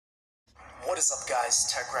What is up, guys?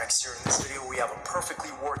 TechRex here. In this video we have a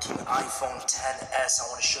perfectly working iPhone XS. I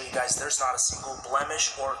want to show you guys there's not a single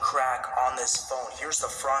blemish or crack on this phone. Here's the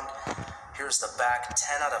front, here's the back,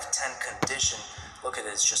 10 out of 10 condition. Look at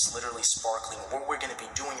it, it's just literally sparkling. What we're going to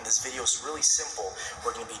be doing in this video is really simple.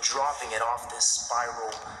 We're going to be dropping it off this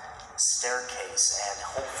spiral staircase, and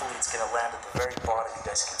hopefully it's going to land at the very bottom. You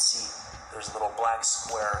guys can see there's a little black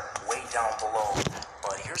square way down below.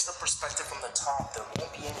 But here's the perspective from the top. There won't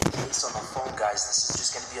be any case on the phone, guys. This is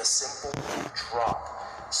just going to be a simple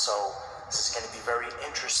drop. So this is going to be very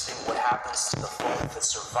interesting what happens to the phone if it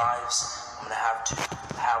survives. I'm going to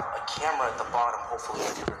have a camera at the bottom, hopefully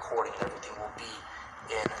with the recording, and everything will be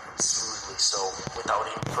in smoothly. So without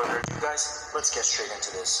any further ado, guys, let's get straight into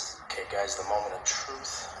this. Okay, guys, the moment of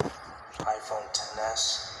truth. iPhone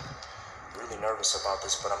XS. Really nervous about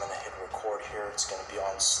this, but I'm going to hit record here. It's going to be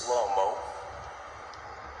on slow-mo,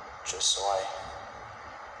 just so I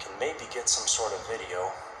can maybe get some sort of video.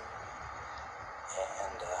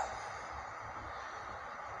 And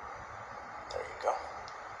there you go.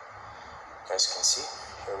 You guys can see.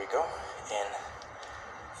 Here we go. In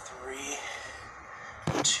 3,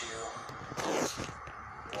 2,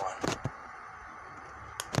 1.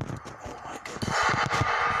 Oh my goodness.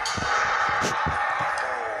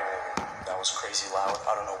 That was crazy loud.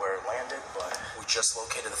 I don't know where it landed, but we just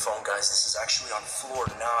located the phone, guys. This is actually on floor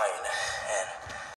 9, and